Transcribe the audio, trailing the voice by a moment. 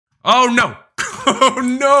Oh, no. Oh,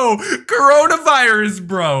 no. Coronavirus,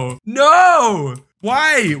 bro. No.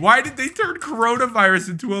 Why? Why did they turn coronavirus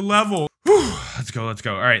into a level? Whew. Let's go. Let's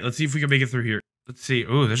go. All right. Let's see if we can make it through here. Let's see.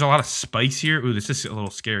 Oh, there's a lot of spikes here. Oh, this is a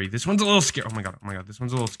little scary. This one's a little scary. Oh my god. Oh my god. This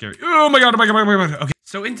one's a little scary. Oh my god. Oh my god. Oh my god. Okay.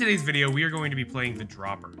 So in today's video, we are going to be playing the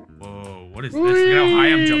dropper. Whoa. What is this? Look at how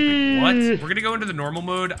high I'm jumping. What? We're going to go into the normal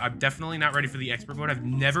mode. I'm definitely not ready for the expert mode. I've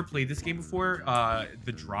never played this game before,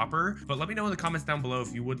 the dropper. But let me know in the comments down below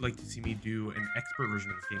if you would like to see me do an expert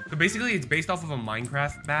version of this game. So basically, it's based off of a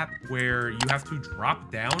Minecraft map where you have to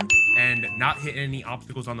drop down and not hit any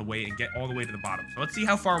obstacles on the way and get all the way to the bottom. So let's see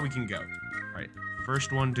how far we can go. All right.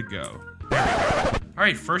 First one to go. There we go. All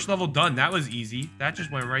right, first level done. That was easy. That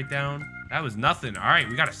just went right down. That was nothing. All right,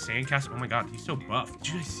 we got a sandcastle. Oh my god, he's so buff. Did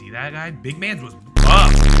you guys see that guy? Big Man's was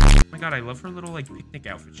buff. Oh my god, I love her little like picnic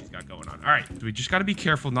outfit she's got going on. All right, so we just got to be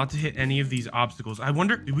careful not to hit any of these obstacles. I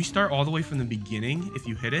wonder, did we start all the way from the beginning if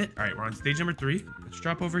you hit it? All right, we're on stage number 3. Let's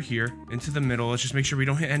drop over here into the middle. Let's just make sure we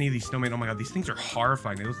don't hit any of these snowmen. Oh my god, these things are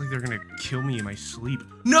horrifying. They look like they're gonna kill me in my sleep.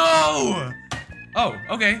 No! Oh,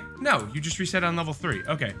 okay. No, you just reset on level 3.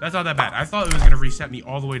 Okay, that's not that bad. I thought it was gonna reset me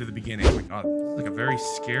all the way to the beginning. Oh my god, this is like a very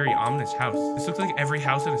scary, ominous house. This looks like every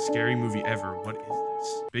house in a scary movie ever. What is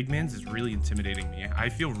this? Big Man's is really intimidating me. I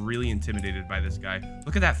feel really intimidated by this guy.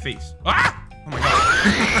 Look at that face. Ah! Oh my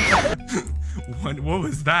god. What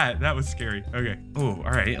was that? That was scary. Okay. Oh,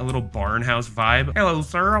 all right. A little barn house vibe. Hello,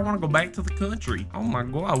 sir. I want to go back to the country. Oh my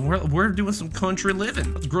god. We're doing some country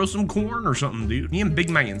living. Let's grow some corn or something, dude. Me and Big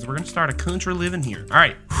Man's. We're going to start a country living here. All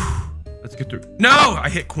right. Let's get through. No, I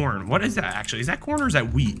hit corn. What is that actually? Is that corn or is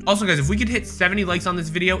that wheat? Also, guys, if we could hit 70 likes on this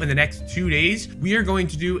video in the next 2 days, we are going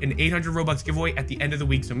to do an 800 Robux giveaway at the end of the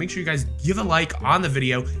week. So make sure you guys give a like on the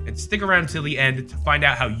video and stick around till the end to find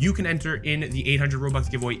out how you can enter in the 800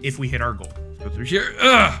 Robux giveaway if we hit our goal. Let's go through here.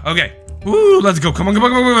 Okay. Ooh, let's go. Come on, come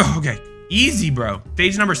on, come on, come on. Okay. Easy, bro.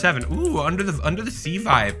 Stage number 7. Ooh, under the sea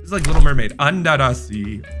vibe. It's like Little Mermaid. Under the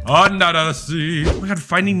sea. Under the sea. Oh my god,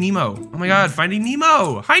 Finding Nemo. Oh my god, Finding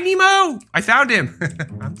Nemo. Hi, Nemo. I found him.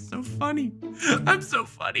 I'm so funny. I'm so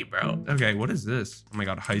funny, bro. Okay, what is this? Oh my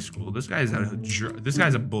god, high school. This guy's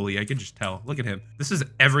a bully. I can just tell. Look at him. This is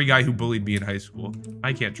every guy who bullied me in high school.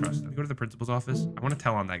 I can't trust him. Go to the principal's office. I want to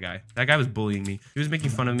tell on that guy. That guy was bullying me. He was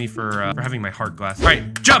making fun of me for having my heart glass. All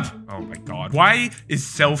right, jump. Oh my god. Why is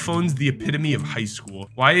cell phones the epitome of high school?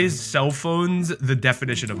 Why is cell phones the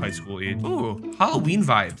definition of high school age? Ooh, Halloween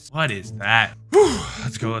vibes. What is that? Whew.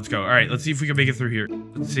 Let's go. Let's go. All right, let's see if we can make it through here.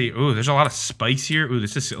 Let's see. Ooh, there's a lot of spikes here. Ooh,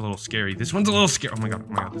 this is a little scary. This one's a little scary. Oh my god.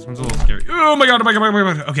 Oh my god. This one's a little scary. Oh my god. Oh my god. Oh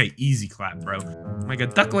my god. Okay, easy clap, bro. Oh my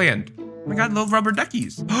god. Duckland. Oh my god, little rubber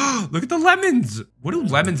duckies. Look at the lemons. What do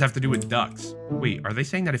lemons have to do with ducks? Wait, are they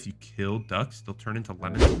saying that if you kill ducks, they'll turn into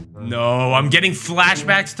lemons? No, I'm getting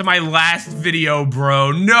flashbacks to my last video,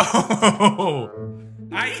 bro. No.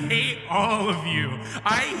 I hate all of you.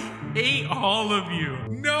 I hate all of you.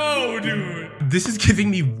 No, dude. This is giving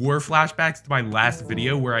me war flashbacks to my last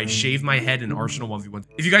video where I shaved my head in Arsenal 1v1.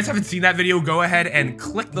 If you guys haven't seen that video, go ahead and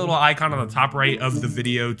click the little icon on the top right of the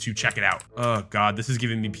video to check it out. Oh god, this is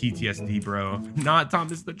giving me PTSD, bro. Not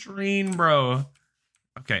Thomas the Train, bro.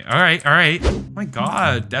 Okay, all right, all right. Oh my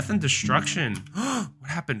god, death and destruction. What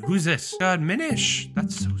happened? Who's this? God, Minish.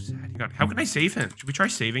 That's so sad. God, how can I save him? Should we try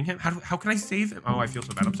saving him? How can I save him? Oh, I feel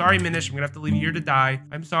so bad. I'm sorry, Minish. I'm gonna have to leave you here to die.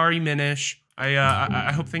 I'm sorry, Minish.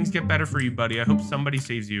 I hope things get better for you, buddy. I hope somebody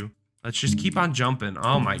saves you. Let's just keep on jumping.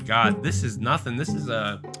 Oh my god, this is nothing. This is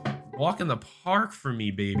a walk in the park for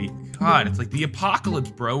me, baby. God, it's like the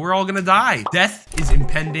apocalypse, bro. We're all gonna die. Death is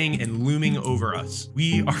impending and looming over us.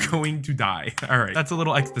 We are going to die. All right, that's a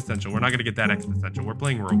little existential. We're not gonna get that existential. We're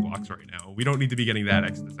playing Roblox right now. We don't need to be getting that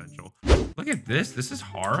existential. Look at this. This is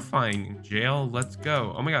horrifying. Jail, let's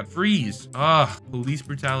go. Oh my god, freeze. Police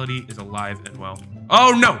brutality is alive and well.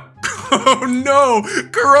 Oh no. Oh no.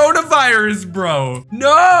 Coronavirus, bro.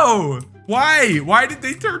 No. Why? Why did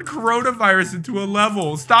they turn coronavirus into a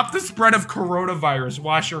level? Stop the spread of coronavirus.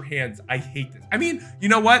 Wash your hands. I hate this. I mean, you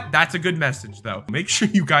know what? That's a good message, though. Make sure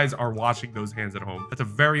you guys are washing those hands at home. That's a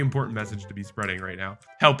very important message to be spreading right now.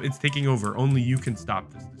 Help, it's taking over. Only you can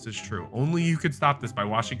stop this. This is true. Only you can stop this by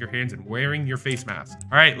washing your hands and wearing your face mask.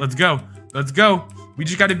 All right, let's go. Let's go. We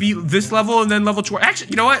just got to beat this level and then level 2.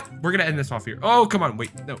 Actually, you know what? We're going to end this off here. Oh, come on.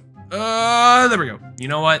 Wait, no. There we go. You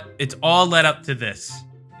know what? It's all led up to this.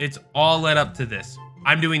 It's all led up to this.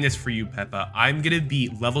 I'm doing this for you, Peppa. I'm gonna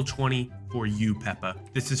beat level 20 for you, Peppa.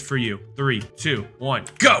 This is for you. 3, 2, 1,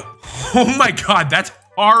 go. Oh my god, that's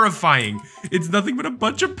horrifying. It's nothing but a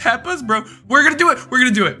bunch of Peppas, bro. We're gonna do it. We're gonna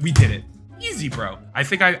do it. We did it. Easy, bro. I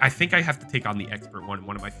think I have to take on the expert one in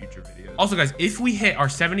one of my future videos. Also, guys, if we hit our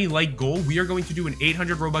 70 like goal, we are going to do an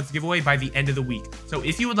 800 Robux giveaway by the end of the week. So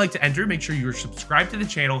if you would like to enter, make sure you're subscribed to the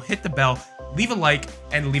channel, hit the bell, leave a like,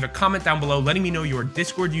 and leave a comment down below letting me know your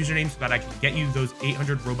Discord username so that I can get you those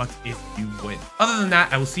 800 Robux if you win. Other than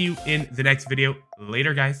that, I will see you in the next video.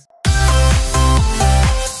 Later, guys.